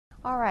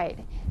All right,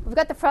 we've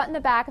got the front and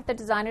the back of the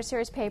designer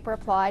series paper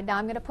applied. Now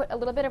I'm going to put a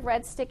little bit of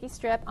red sticky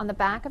strip on the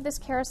back of this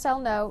carousel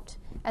note,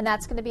 and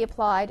that's going to be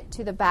applied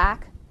to the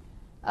back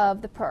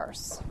of the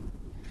purse.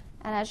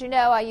 And as you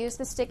know, I use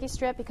the sticky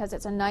strip because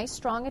it's a nice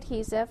strong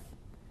adhesive,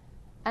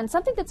 and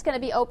something that's going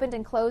to be opened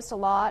and closed a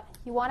lot.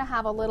 You want to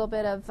have a little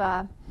bit of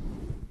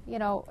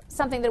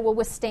something that will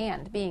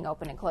withstand being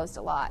opened and closed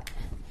a lot.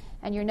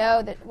 And you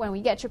know that when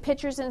we get your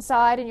pictures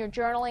inside and your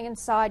journaling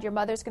inside, your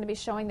mother's going to be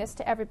showing this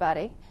to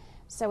everybody.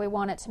 So we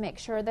want it to make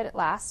sure that it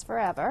lasts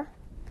forever.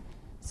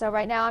 So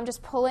right now I'm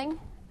just pulling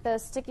the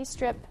sticky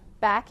strip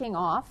backing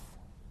off,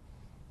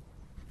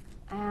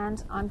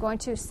 and I'm going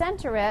to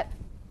center it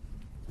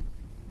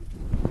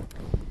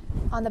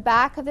on the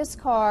back of this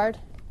card.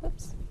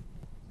 Oops.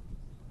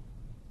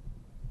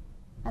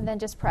 And then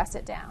just press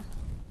it down.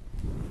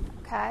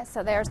 Okay,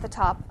 so there's the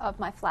top of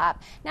my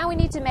flap. Now we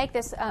need to make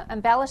this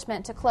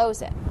embellishment to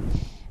close it.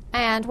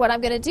 And what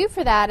I'm going to do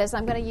for that is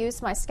I'm going to use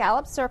my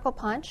scallop circle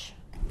punch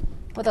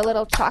with a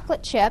little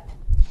chocolate chip.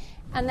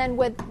 And then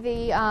with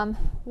the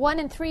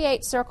 1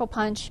 3/8 circle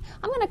punch,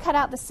 I'm going to cut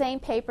out the same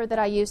paper that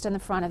I used in the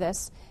front of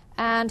this.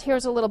 And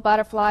here's a little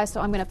butterfly,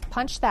 so I'm going to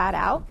punch that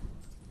out.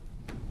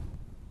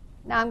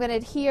 Now I'm going to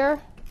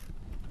adhere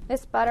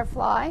this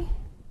butterfly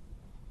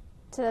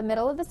to the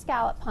middle of the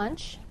scallop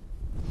punch.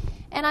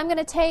 And I'm going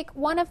to take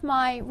one of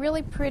my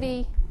really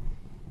pretty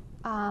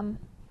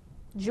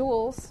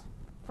jewels,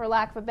 for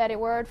lack of a better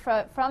word,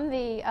 from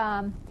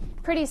the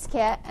Pretties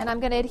kit, and I'm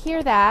going to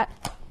adhere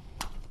that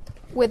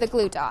with a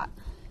glue dot.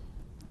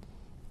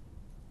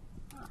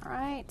 All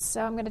right,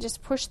 so I'm going to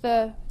just push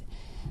the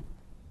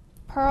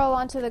pearl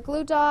onto the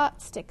glue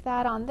dot, stick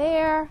that on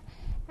there,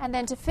 and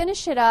then to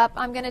finish it up,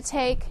 I'm going to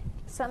take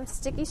some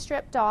sticky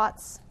strip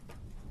dots.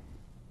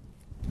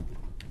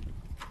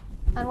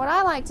 And what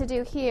I like to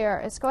do here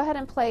is go ahead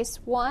and place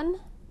one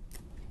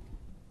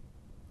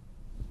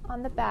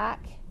on the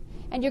back,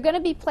 and you're going to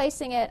be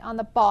placing it on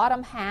the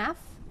bottom half,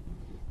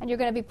 and you're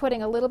going to be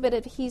putting a little bit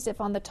of adhesive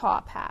on the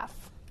top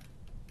half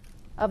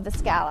of the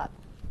scallop.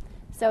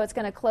 So it's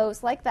going to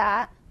close like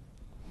that.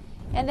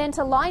 And then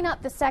to line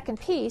up the second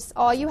piece,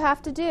 all you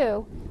have to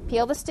do,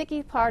 peel the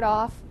sticky part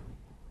off,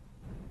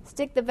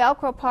 stick the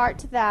Velcro part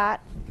to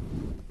that,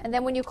 and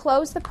then when you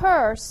close the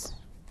purse,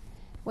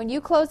 when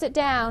you close it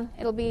down,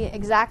 it'll be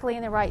exactly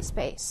in the right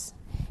space.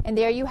 And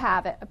there you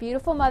have it, a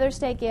beautiful Mother's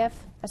Day gift,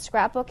 a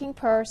scrapbooking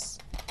purse.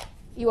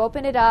 You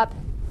open it up,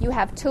 you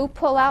have 2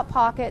 pull-out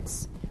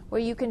pockets where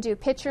you can do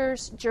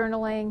pictures,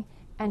 journaling,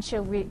 and she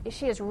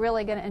is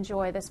really going to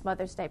enjoy this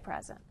Mother's Day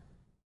present.